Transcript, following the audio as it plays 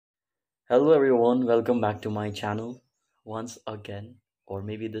Hello everyone, welcome back to my channel once again, or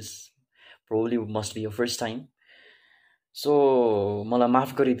maybe this probably must be your first time. So मलाई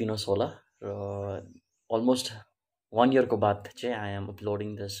माफ गरिदिनुहोस् होला र almost 1 year को बाद चाहिँ I am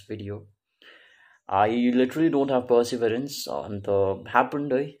uploading this video. I literally don't have perseverance and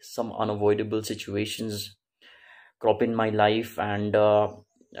happened some unavoidable situations crop in my life and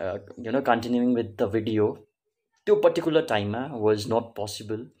continuing with the video to a particular time was not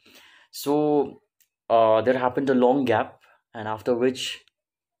possible. So there happened a long gap, and after which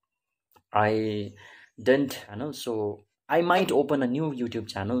I didn't, so I might open a new YouTube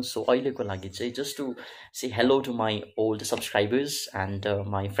channel. So अहिलेको लागि चाहिँ just to say hello to my old subscribers and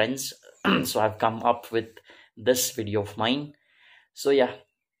my friends. So I've come up with this video of mine. So yeah,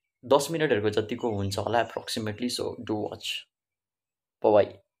 10 मिनटहरुको जतिको हुन्छ होला approximately. So do watch. Bye bye.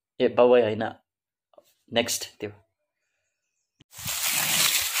 Bye bye हैन. Next त्यो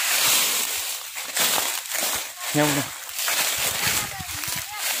यहाँबाट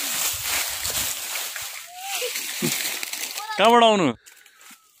कहाँबाट आउनु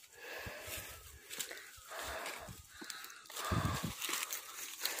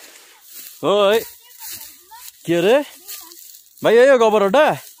ओइ के रे भाइ यो गब्बर अड्डा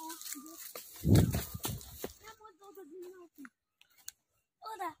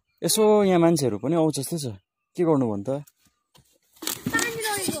यसो यहाँ मान्छेहरू पनि आउँछ जस्तो छ के गर्नु भन् त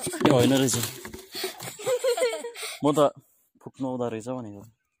ए होइन रहेछ म त फुक्नु आउँदा रहेछ भनेको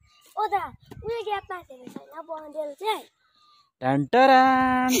ओदा उयो ग्याप मासेको छैन बन्देल चाहिँ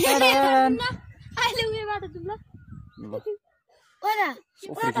टन्टरान टन्टरान अहिले उयोबाट जुम ल ओदा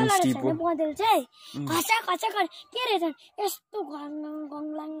उता लडेछ नि बन्देल चाहिँ खचा खचा गरे के रहेछ यस्तो गङलाङ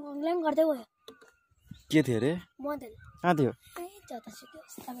गङलाङ गर्दै गयो के थियो रे बन्देल कहाँ थियो ए जता सुत्यो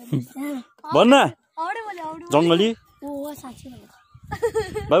भन्न औडे बोले औडे जंगली ओ साच्चै भनेको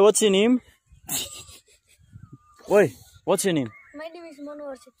भाइ what's your name Oi, what's your name? My name is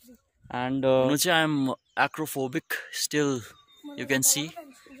Manohar Chhetri. And I'm acrophobic still. You can see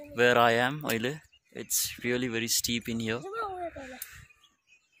where I am. It's really very steep in here.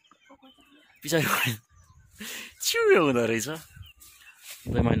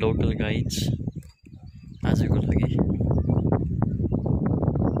 They're my local guides. As you could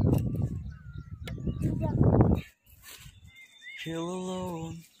Feel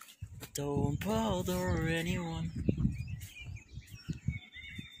alone. Don't bother anyone.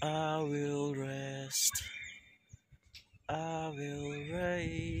 I will rest. I will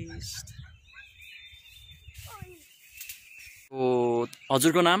rest. Oh,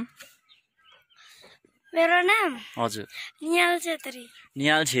 हजुरको नाम? मेरो नाम हजुर निहाल छेत्री.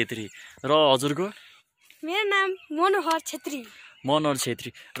 निहाल छेत्री. र हजुरको? मेरो नाम मनोहर छेत्री. मनोहर छेत्री.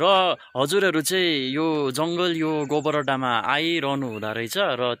 र हजुरहरू चाहिँ यो जंगल यो गब्बर अड्डामा आइरहनु हुँदा रहेछ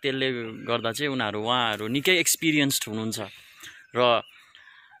र त्यसले गर्दा चाहिँ उहाँहरू निकै एक्सपिरियन्स्ड हुनुहुन्छ र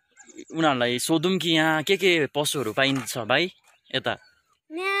उनीहरूलाई सोधौं कि यहाँ के पशुहरू पाइन्छ भाइ यता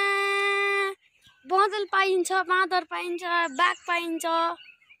यहाँ बँदर पाइन्छ बाँदर पाइन्छ बाघ पाइन्छ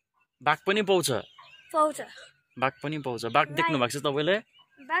बाघ पनि पाउँछ बाघ पनि पाउँछ बाघ देख्नु भएको छ तपाईले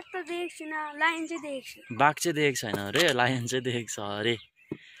बाघ त देखेको छैन लायन चाहिँ देखेको छु बाघ चाहिँ देखेको छैन अरे लायन चाहिँ देखेको छ अरे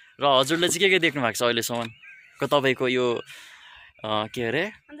र हजुरले चाहिँ के देख्नु भएको छ अहिलेसम्म को तपाईको यो के अरे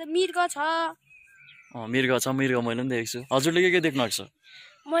अन्त मृग छ मृग छ मृग मैले पनि देखेको छु हजुरले के देख्नु भएको छ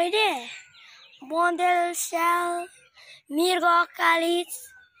मैले बँदेल स्याल मृग कालिज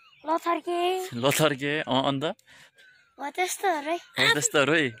लथर्के अन्त हो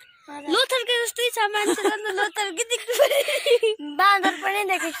त्यस्तोहरु है लोथर्के जस्तै छ मान्छे अन्त लोथर्के देख्नु बाँदर पनि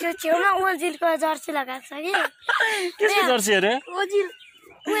देखेको छु छेउमा ओजिलको जर्सी लगाएको छ कि त्यसको जर्सी अरे ओजिल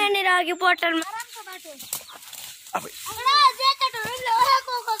उहाँनिर अघि बोटलमा राम्रो बाटो अब ज्याकेटहरु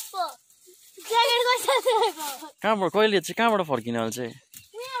लगाएको कसको ज्याकेट कसको कहाँबाट फर्किने अहिले चाहिँ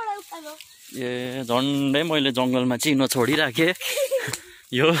ए झन्डै मैले जंगलमा चिनो छोडिराखे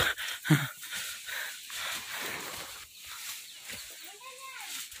यो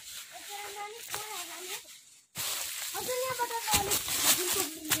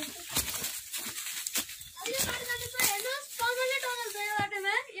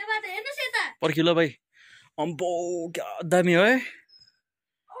पर्खिलो भाइ अम्बो क्या दामी है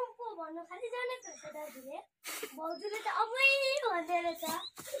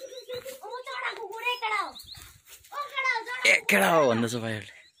केडा हो भन्दैछ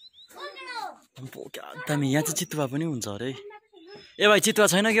भाइहरूले अम्बो क्या दामी यहाँ चाहिँ चितुवा पनि हुन्छ अरे ए भाइ चितुवा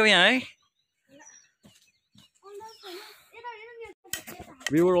छैन क्या यहाँ है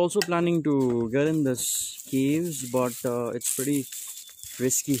We were also planning to get in this caves, but it's pretty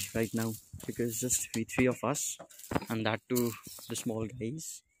risky right now because just we three of us and that too the small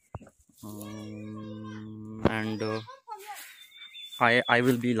guys. and I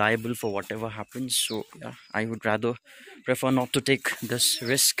will be liable for whatever happens. So yeah, I would rather prefer not to take this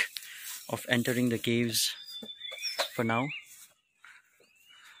risk of entering the caves for now.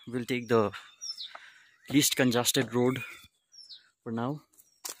 We'll take the least congested road for now.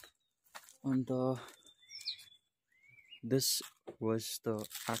 And this was the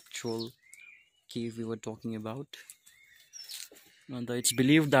actual cave we were talking about. And it's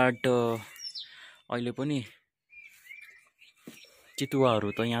believed that अहिले पनि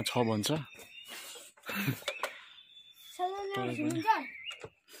चितुवाहरू त यहाँ छ भन्छ।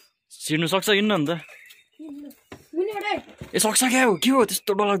 छिर्नु सक्छ हिँड्न अन्त ए सक्छ क्या हो के हो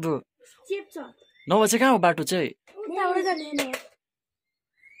त्यस्तो डरलाग्दो नभए चाहिँ कहाँ हो बाटो चाहिँ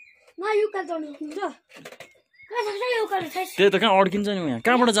त्यही त कहाँ अड्किन्छ नि यहाँ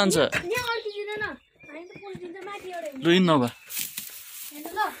कहाँबाट जान्छ लु हिँड्नु नभए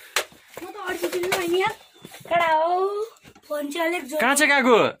कहाँ चाहिँ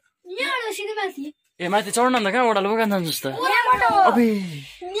गएको ए माथि चढ्न अन्त कहाँबाट लु कहाँ जान्छस् त अबे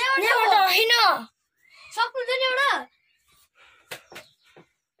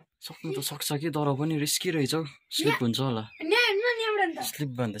सक्नु त सक्छ कि तर पनि रिस्की रहेछ हौ स्लिप हुन्छ होला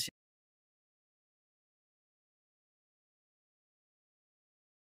स्लिप भन्दा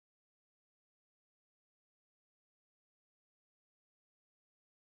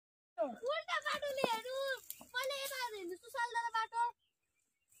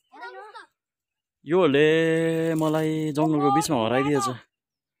योले मलाई जङ्गलको बिचमा हराइदिएछ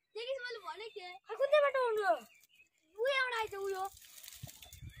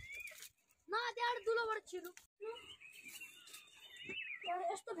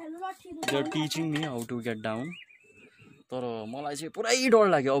They are teaching me how to get down. तर मलाई चाहिँ पुरै डर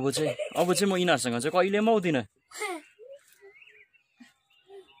लाग्यो अब चाहिँ म यिनीहरुसँग चाहिँ कहिले पनि आउँदिन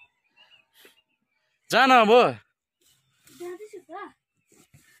जान अब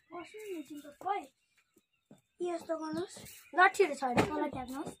यस्तो गर्नुस् लाठीहरु छ हैन मलाई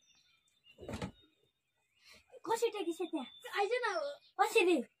ट्याक्नुस् कसरी टेकिस त्यहाँ आइज न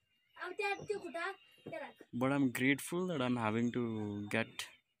कसरी अब त्यहाँ त्यो खुट्टा त्यहाँ राख But I'm grateful that I'm having to get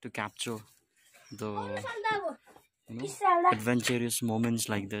to capture the adventurous moments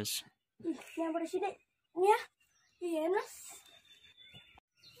like this.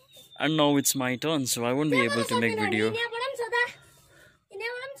 And now it's my turn, so I won't be able to make video.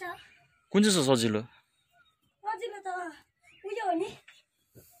 कुन चाहिँ छ सजिलो?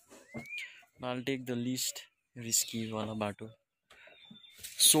 I'll take the least risky wala bato.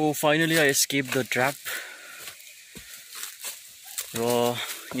 So finally I escaped the trap. र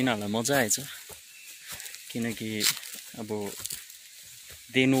यिनीहरुलाई मजा आएछ किनकि अब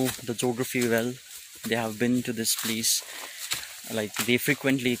they know the geography well. They have been to this place, like they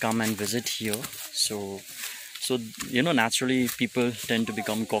frequently come and visit here. So you know, naturally people tend to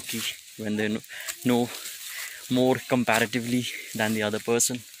become cocky when they know more comparatively than the other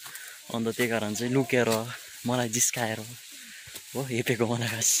person. अन्त त्यही कारण चाहिँ लुकेर मलाई जिस्काएर हो हेपेको मलाई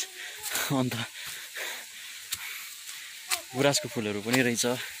खास अन्त गुराँसको फुलहरू पनि रहेछ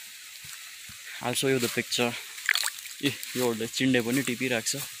I'll show you the picture. योहरूले चिन्डे पनि टिपिरहेको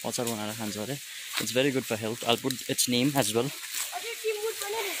छ अचार बनाएर खान्छ अरे It's very good for health. I'll put its name as well.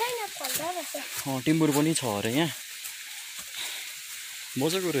 टिम्बुर पनि छ अरे यहाँ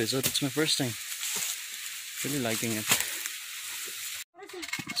मजाको रहेछ It's my first time. Really liking it.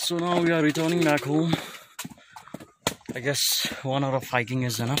 So now we are returning back home. I guess 1 hour of hiking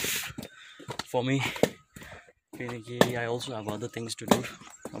is enough for me. I also have other things to do.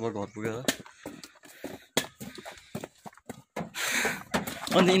 अब घर पुगेर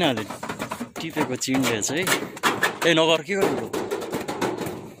अन्त यिनीहरूले टिपेको चिन्डे चाहिँ ए नगर के गर्नु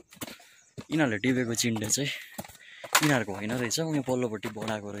यिनीहरूले टिपेको चिन्डे चाहिँ यिनीहरूको होइन रहेछ उयो पल्लोपट्टि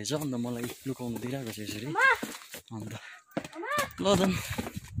बढाएको रहेछ अन्त मलाई लुकाउनु दिइरहेको छ यसरी अन्त ल